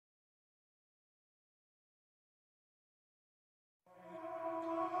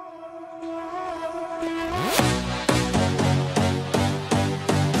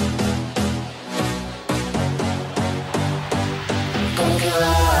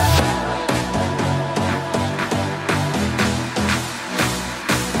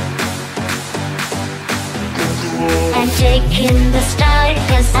taking the start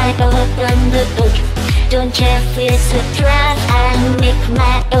as I open the book. Don't care if it's a draft, I make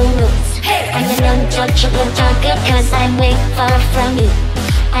my own rules. I'm an untouchable target cause I'm way far from you.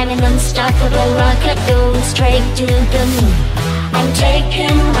 I'm an unstoppable rocket going straight to the moon. I'm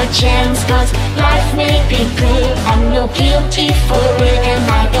taking my chance cause life may be good. I'm no guilty for it and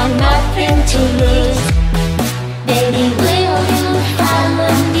I got nothing to lose. Baby, will you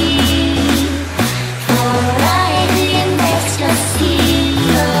follow me for a ride in ecstasy?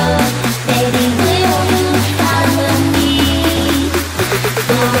 Baby, will you follow me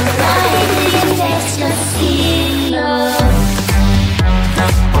for a ride in ecstasy?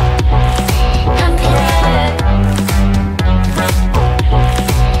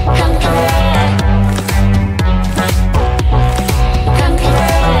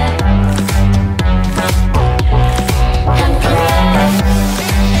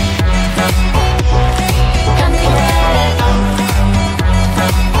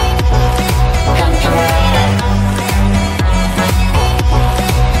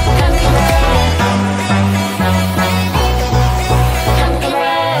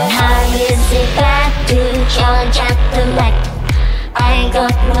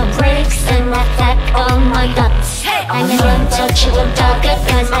 I'm an untouchable target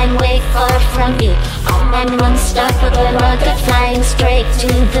cause I'm way far from you. I'm an unstoppable rocket flying straight to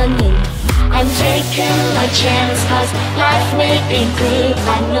the moon. I'm taking my chance cause life may be good.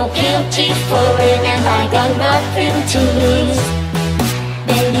 I'm no guilty for it and I got nothing to lose.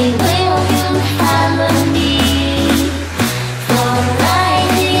 Baby, will you follow me for a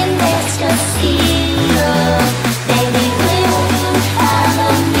ride in ecstasy? Baby, will you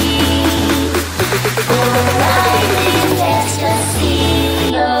follow me for a ride in ecstasy?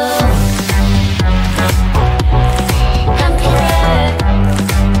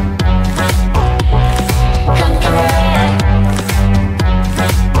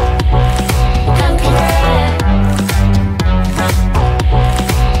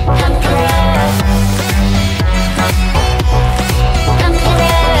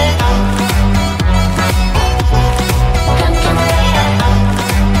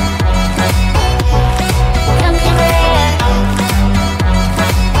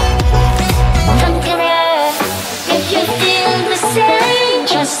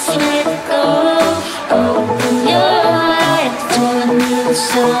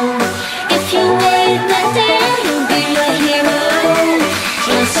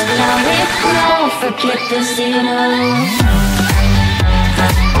 Forget the zero.